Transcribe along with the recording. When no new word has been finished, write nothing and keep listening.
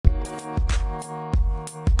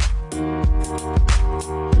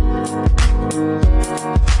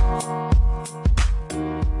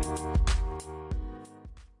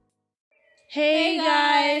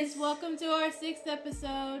Welcome to our 6th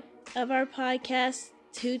episode of our podcast,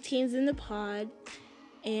 Two Teens in the Pod.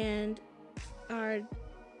 And our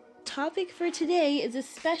topic for today is a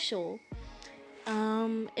special.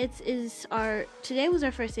 Today was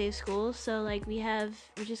our first day of school, so we're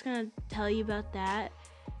just gonna tell you about that.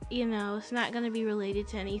 It's not gonna be related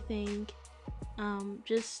to anything.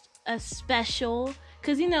 Just a special,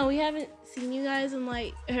 cause we haven't seen you guys and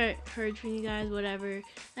heard from you guys, whatever.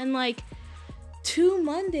 And 2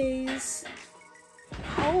 Mondays.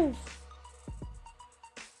 Oh,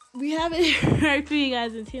 we haven't heard from you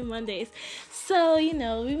guys in 2 Mondays. So, we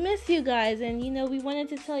miss you guys, and, we wanted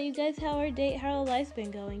to tell you guys how our life's been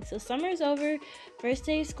going. So, summer's over, first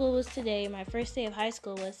day of school was today, my first day of high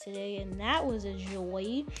school was today, and that was a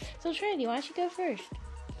joy. So, Trinity, why don't you go first?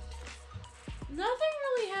 Nothing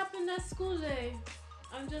really happened that school day.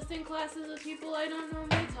 I'm just in classes with people I don't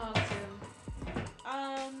normally talk to.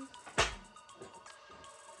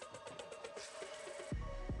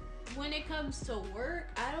 When it comes to work,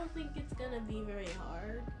 I don't think it's gonna be very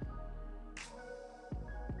hard.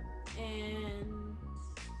 And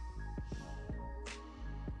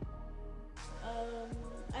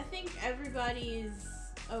I think everybody is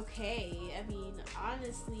okay. I mean,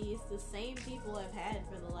 honestly, it's the same people I've had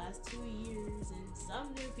for the last 2 years, and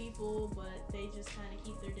some new people, but they just kind of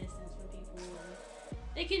keep their distance from people, and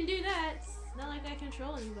they can do that. It's not like I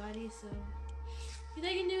control anybody, so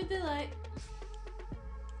they can do what they like.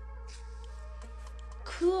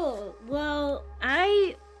 Cool. Well,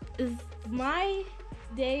 my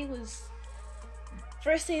day was,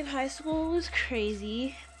 first day of high school was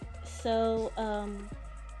crazy. So,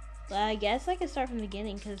 I guess I can start from the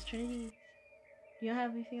beginning, because Trinity, you don't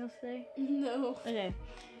have anything else to say? No. Okay.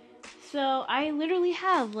 So, I literally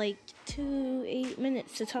have 8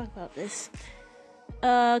 minutes to talk about this.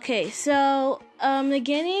 Okay, so,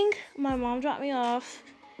 beginning, my mom dropped me off,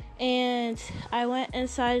 and I went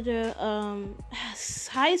inside the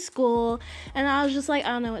high school, and I was just I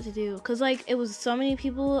don't know what to do, because it was so many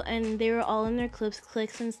people, and they were all in their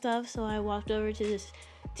cliques and stuff. So I walked over to this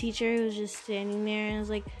teacher who was just standing there, and I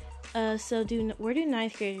was like, so where do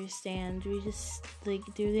 9th graders stand? Do we just do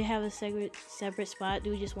they have a separate spot?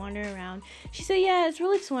 Do we just wander around? She said, yeah, it's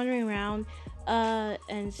really just wandering around,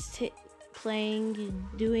 and playing,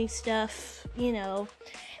 doing stuff,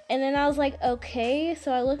 And then I was like, okay.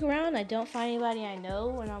 So I look around, I don't find anybody I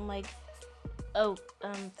know, and I'm like,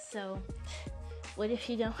 so what if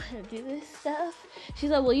you don't want to do this stuff? She's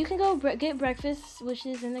like, well, you can go get breakfast, which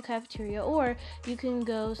is in the cafeteria, or you can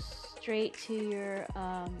go straight to your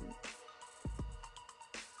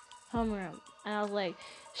homeroom. And I was like,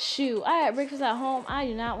 shoot, I had breakfast at home. I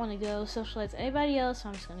do not want to go socialize with anybody else, so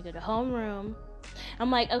I'm just going to go to homeroom. I'm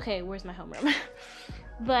like, okay, where's my homeroom?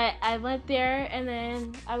 But I went there, and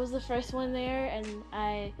then I was the first one there, and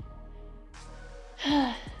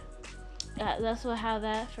that's how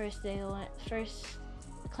that first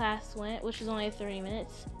class went, which was only 30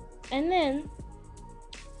 minutes. And then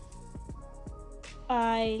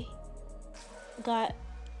I got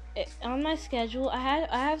on my schedule.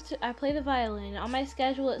 I play the violin. On my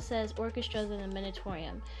schedule, it says orchestras in the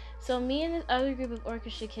Minitorium. So me and this other group of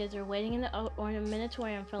orchestra kids are waiting in the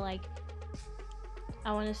Minitorium for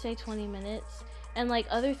I want to say 20 minutes. And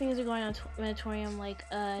other things are going on Minitorium,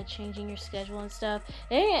 changing your schedule and stuff.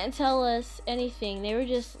 They didn't tell us anything. They were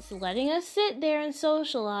just letting us sit there and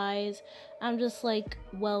socialize. I'm just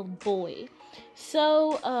well, boy.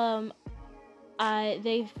 So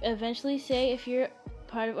they eventually say, if you're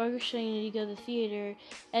part of orchestra, you need to go to the theater.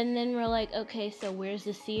 And then we're like, okay, so where's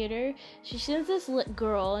the theater? She sends this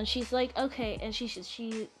girl, and she's like, okay, and she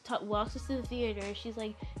walks us to the theater. She's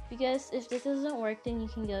like, because if this doesn't work, then you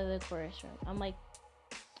can go to the chorus room. I'm like,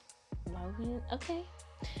 okay.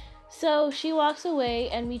 So she walks away,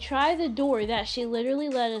 and we try the door that she literally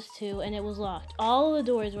led us to, and it was locked. All of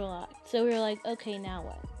the doors were locked. So we were like, okay, now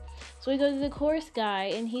what? So we go to the chorus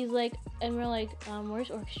guy, and he's like, and we're like, where's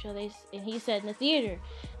orchestra? And he said in the theater.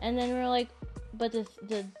 And then we're like, but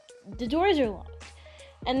the doors are locked.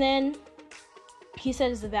 And then he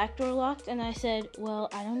said, is the back door locked? And I said, well,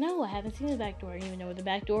 I don't know. I haven't seen the back door. I don't even know where the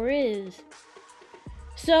back door is.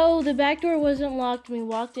 So the back door wasn't locked. We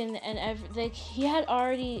walked in, and he had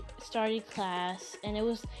already started class, and it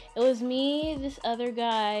was me, this other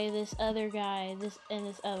guy, and this other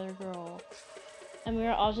girl. And we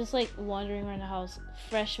were all just wandering around the house.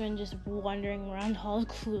 Freshmen just wandering around the hall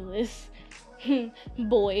clueless.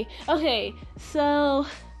 Boy. Okay, so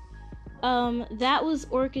that was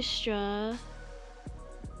orchestra.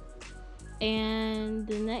 And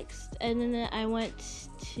then I went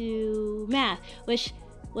to math, which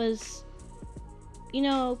was,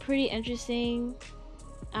 pretty interesting.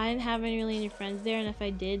 I didn't have any friends there, and if I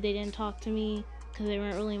did, they didn't talk to me because they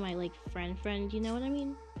weren't really my like friend. You know what I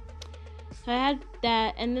mean? So I had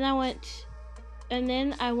that, and then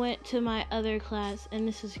I went to my other class, and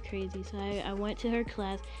this was crazy. So I went to her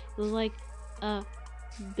class. It was like a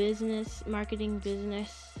marketing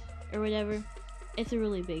business or whatever. It's a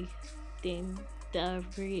really big thing,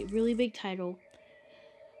 really big title.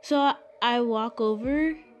 So I walk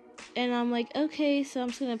over, and I'm like, okay, so I'm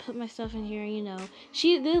just gonna put my stuff in here, you know.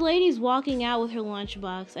 The lady's walking out with her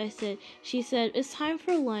lunchbox. She said, it's time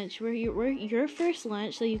for lunch. We're your first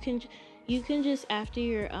lunch, so you can just, after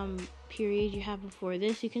your period you have before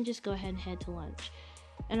this, you can just go ahead and head to lunch.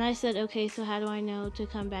 And I said, okay, so how do I know to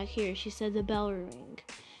come back here? She said the bell will ring.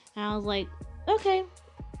 And I was like, okay.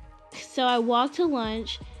 So I walked to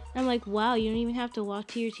lunch. And I'm like, wow, you don't even have to walk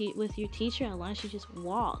to with your teacher at lunch. You just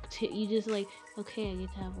walked. You just like, okay, I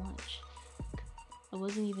get to have lunch. I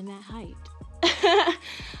wasn't even that hyped.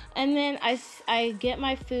 And then I get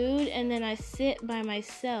my food, and then I sit by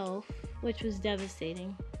myself, which was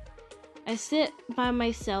devastating. I sit by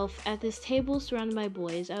myself at this table surrounded by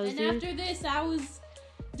boys. After this,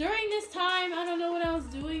 during this time, I don't know what I was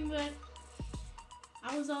doing, but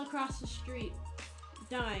I was all across the street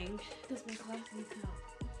dying because my classmates out.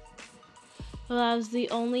 Well, I was the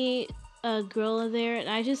only girl there, and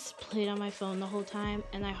I just played on my phone the whole time,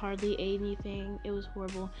 and I hardly ate anything. It was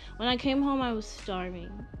horrible. When I came home, I was starving.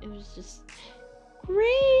 It was just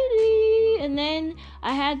crazy. And then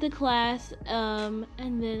I had the class, and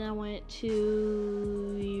then I went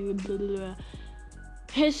to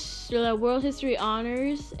World History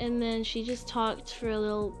Honors, and then she just talked for a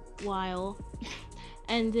little while,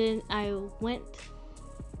 and then I went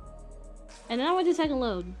to second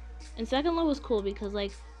load. And second load was cool because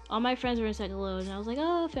like all my friends were in second load, and I was like,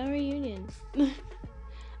 oh, family reunion.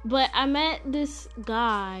 But I met this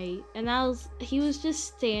guy, and he was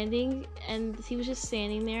just standing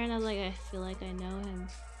there, and I was like, I feel like I know him.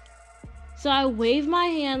 So I wave my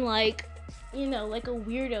hand like, you know, like a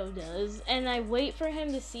weirdo does, and I wait for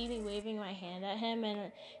him to see me waving my hand at him,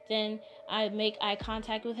 and then I make eye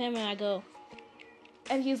contact with him, and I go,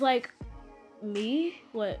 and he's like, me?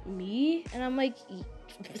 What, me? And I'm like,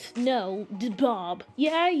 no, Bob.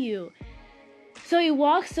 Yeah, you. So he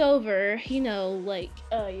walks over, you know, like,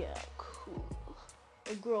 oh yeah, cool.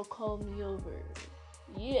 A girl called me over.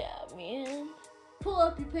 Yeah, man. Pull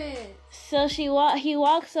up your pants. So he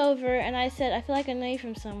walks over, and I said, I feel like I know you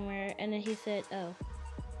from somewhere. And then he said, oh.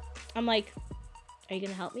 I'm like, are you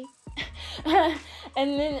gonna help me?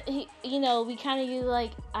 And then he, you know, we kind of use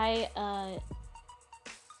like,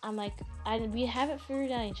 I'm like, we haven't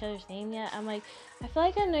figured out each other's name yet. I'm like, I feel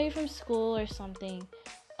like I know you from school or something.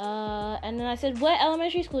 And then I said, what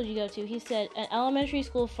elementary school did you go to? He said, an elementary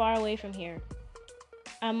school far away from here.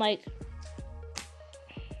 I'm like,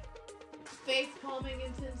 face palming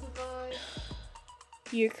intensified.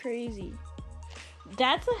 You're crazy.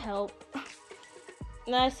 That's a help.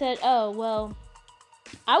 And I said, oh, well,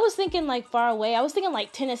 I was thinking like far away. I was thinking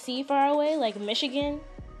like Tennessee far away, like Michigan,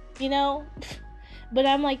 you know? But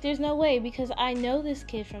I'm like, there's no way, because I know this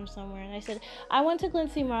kid from somewhere. And I said, I went to Glen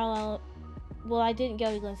C. Marlowe. Well, I didn't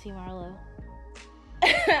go to Glen C. Marlowe.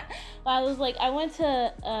 I was like, I went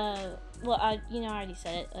to, I already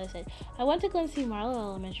said it. I said, I went to Glen C. Marlowe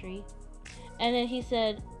Elementary. And then he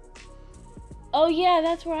said, oh yeah,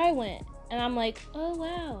 that's where I went. And I'm like, oh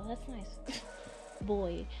wow, that's nice.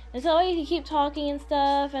 Boy. And so he keep talking and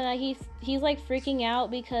stuff, and he's like freaking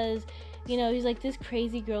out because, you know, he's like, this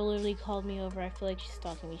crazy girl literally called me over. I feel like she's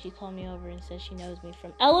stalking me. She called me over and said she knows me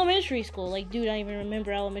from elementary school. Like, dude, I don't even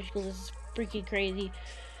remember elementary school. This is freaking crazy.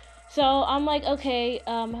 So I'm like, okay,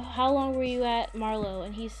 how long were you at Marlowe?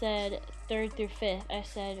 And he said 3rd through 5th. I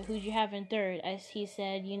said, who'd you have in 3rd? He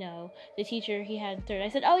said, you know, the teacher he had in 3rd. I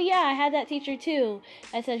said, oh yeah, I had that teacher too.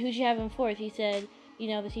 I said, who'd you have in 4th? He said, you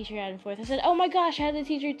know, the teacher had in 4th. I said, oh my gosh, I had the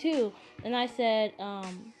teacher too. And I said,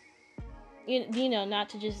 you know, not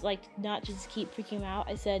to just keep freaking him out.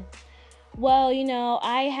 I said, well, you know,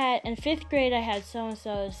 I had, in 5th grade, I had so-and-so,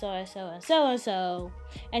 and so-and-so, and so-and-so.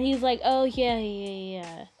 And he's like, oh, yeah.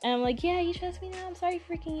 And I'm like, yeah, you trust me now? I'm sorry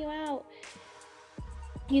for freaking you out.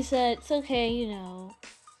 He said, it's okay, you know.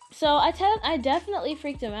 So I definitely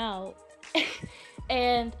freaked him out.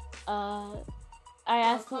 And, I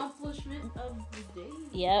asked accomplishment of the day.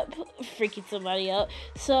 Yep, freaking somebody out.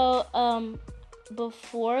 So,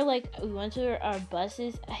 before, like, we went to our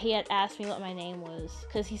buses, he had asked me what my name was,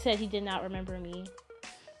 because he said he did not remember me.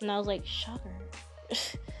 And I was like, shocker.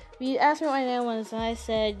 He asked me what my name was, and I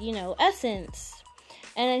said, you know, Essence.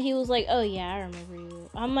 And then he was like, oh yeah, I remember you.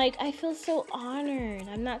 I'm like, I feel so honored.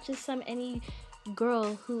 I'm not just some any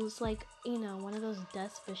girl who's like, one of those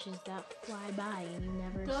dust fishes that fly by and you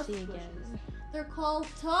never Dust see fishes. again. They're called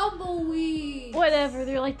tumbleweeds. Whatever,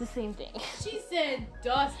 they're like the same thing. She said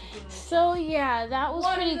dust fish. So yeah, that was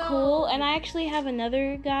What pretty are cool. those? And I actually have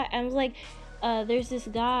another guy. I was like, there's this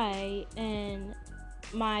guy in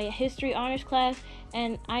my history honors class,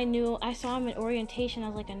 and I saw him in orientation. I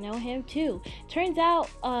was like, I know him too. Turns out,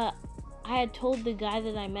 I had told the guy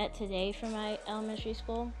that I met today from my elementary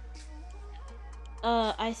school.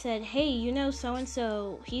 I said, hey, so and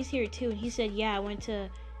so, he's here too. And he said, yeah, I went to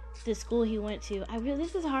the school he went to.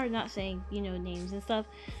 This is hard not saying, names and stuff.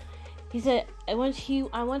 He said, I went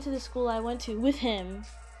to the school I went to with him.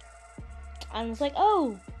 I was like,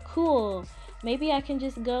 oh, cool. Maybe I can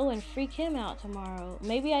just go and freak him out tomorrow.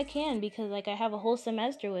 Maybe I can, because, like, I have a whole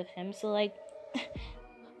semester with him. So, like,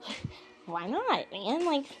 why not,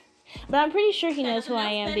 man? But I'm pretty sure he knows who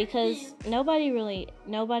I am, because nobody really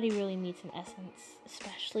meets an essence,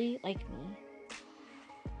 especially like me.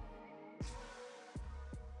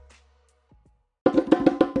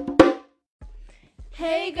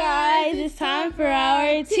 Hey guys, it's time for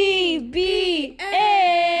our TBH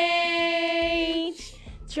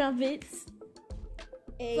trumpets.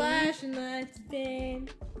 Flashing lights,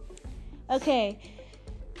 band. Okay,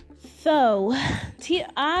 so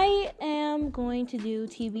I am going to do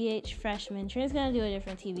TBH freshman. Trina's gonna do a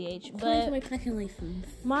different TBH, but my calculations.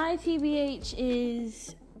 my TBH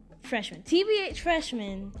is freshman. TBH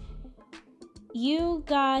freshman. You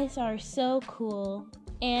guys are so cool.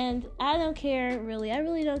 And I don't care, really. I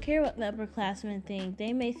really don't care what the upperclassmen think.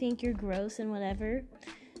 They may think you're gross and whatever.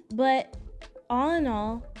 But all in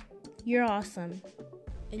all, you're awesome.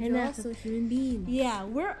 And you're also human beings. Yeah,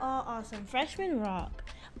 we're all awesome. Freshmen rock.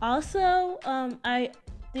 Also, I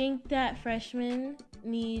think that freshmen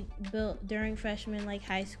during freshman, like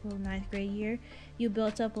high school, 9th grade year, you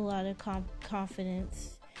built up a lot of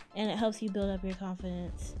confidence. And it helps you build up your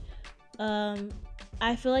confidence.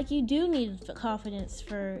 I feel like you do need confidence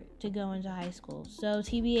to go into high school. So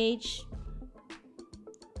TBH,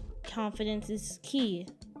 confidence is key.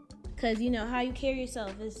 Because, how you carry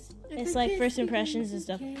yourself it's like first impressions and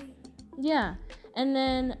stuff. Okay. Yeah. And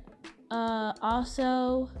then,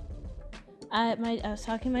 also, I was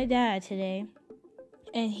talking to my dad today,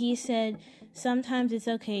 and he said sometimes it's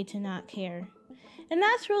okay to not care. And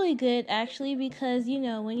that's really good, actually, because,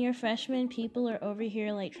 when you're freshmen, people are over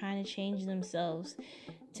here, like, trying to change themselves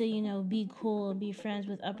to, be cool and be friends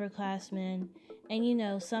with upperclassmen.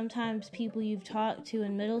 And, sometimes people you've talked to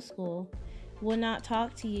in middle school will not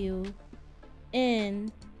talk to you in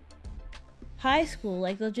high school.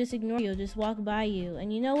 Like, they'll just ignore you, just walk by you.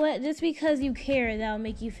 And you know what? Just because you care, that'll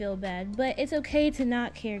make you feel bad. But it's okay to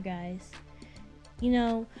not care, guys. If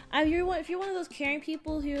you're one of those caring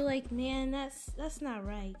people who you're like, man, that's not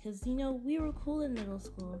right, because we were cool in middle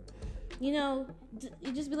school. You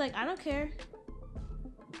just be like, I don't care,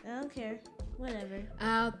 whatever.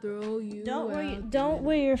 I'll throw you. Don't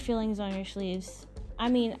wear your feelings on your sleeves. I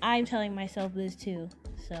mean, I'm telling myself this too.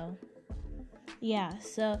 So, yeah.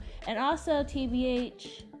 So, and also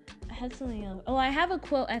TBH, I had something else. Oh, I have a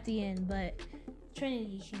quote at the end, but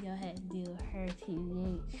Trinity should go ahead and do her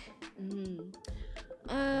TBH.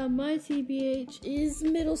 My TBH is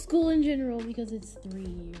middle school in general, because it's 3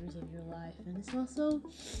 years of your life, and it's also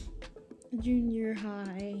junior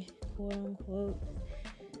high, quote unquote,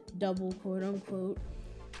 double quote unquote.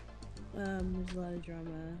 There's a lot of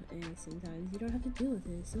drama, and sometimes you don't have to deal with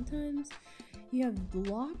it. Sometimes you have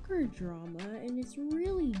locker drama, and it's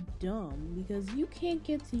really dumb, because you can't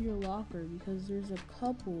get to your locker because there's a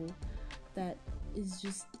couple that is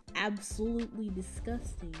just absolutely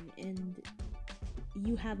disgusting, and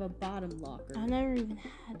you have a bottom locker. I never even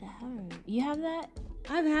had that happen. You have that?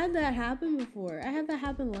 I've had that happen before. I had that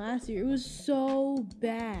happen last year. It was so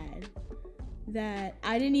bad that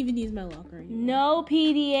I didn't even use my locker anymore. No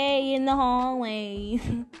PDA in the hallway.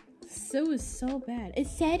 So it was so bad. It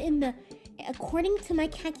said according to my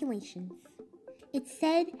calculations, it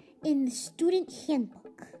said in the student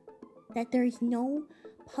handbook that there is no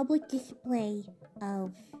public display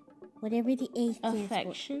of whatever the A stands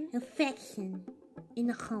Affection? for. Affection in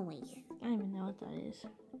the hallways. I don't even know what that is.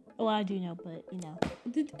 Well, I do know, but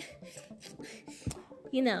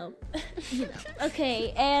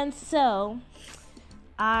Okay, and so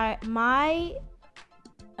my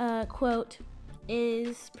quote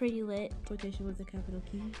is pretty lit. Quotation with a capital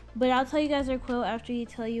Q. But I'll tell you guys our quote after you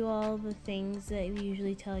tell you all the things that we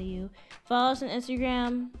usually tell you. Follow us on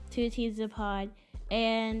Instagram, 2TsThePod,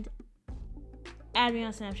 and add me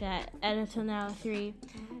on Snapchat at Until Now 3.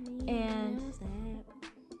 And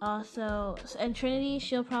also, and Trinity,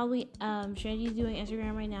 she'll probably Trinity's doing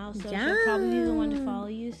Instagram right now, so she'll probably be the one to follow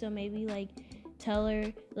you. So maybe like tell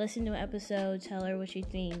her, listen to an episode, tell her what you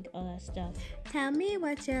think, all that stuff. Tell me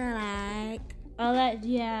what you like. All that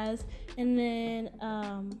jazz. And then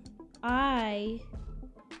I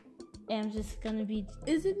am just gonna be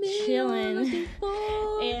chilling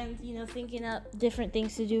and thinking up different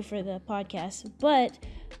things to do for the podcast. But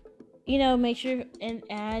make sure and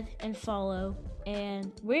add and follow.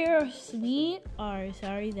 And we are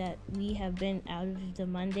sorry that we have been out of the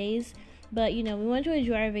Mondays, but we want to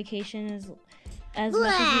enjoy our vacation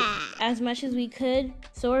as much as we could.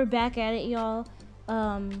 So we're back at it, y'all.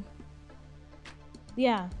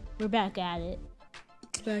 Yeah, we're back at it.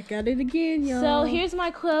 Back at it again, y'all. So here's my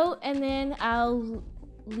quote, and then I'll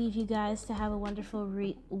leave you guys to have a wonderful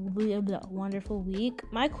week.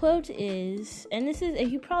 My quote is, and this is,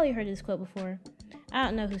 you probably heard this quote before. I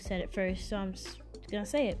don't know who said it first, so I'm just gonna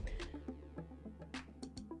say it.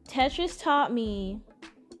 Tetris taught me,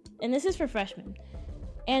 and this is for freshmen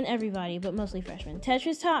and everybody, but mostly freshmen.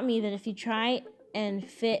 Tetris taught me that if you try and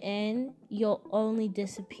fit in, you'll only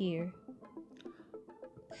disappear.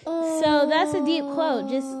 So that's a deep quote.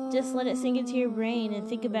 Just let it sink into your brain and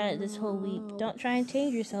think about it this whole week. Don't try and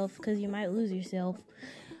change yourself because you might lose yourself.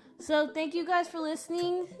 So thank you guys for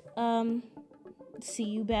listening. See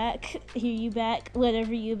you back, hear you back,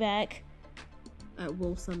 whatever you back.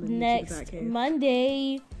 We'll summon you next to the back cave.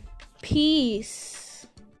 Monday. Peace.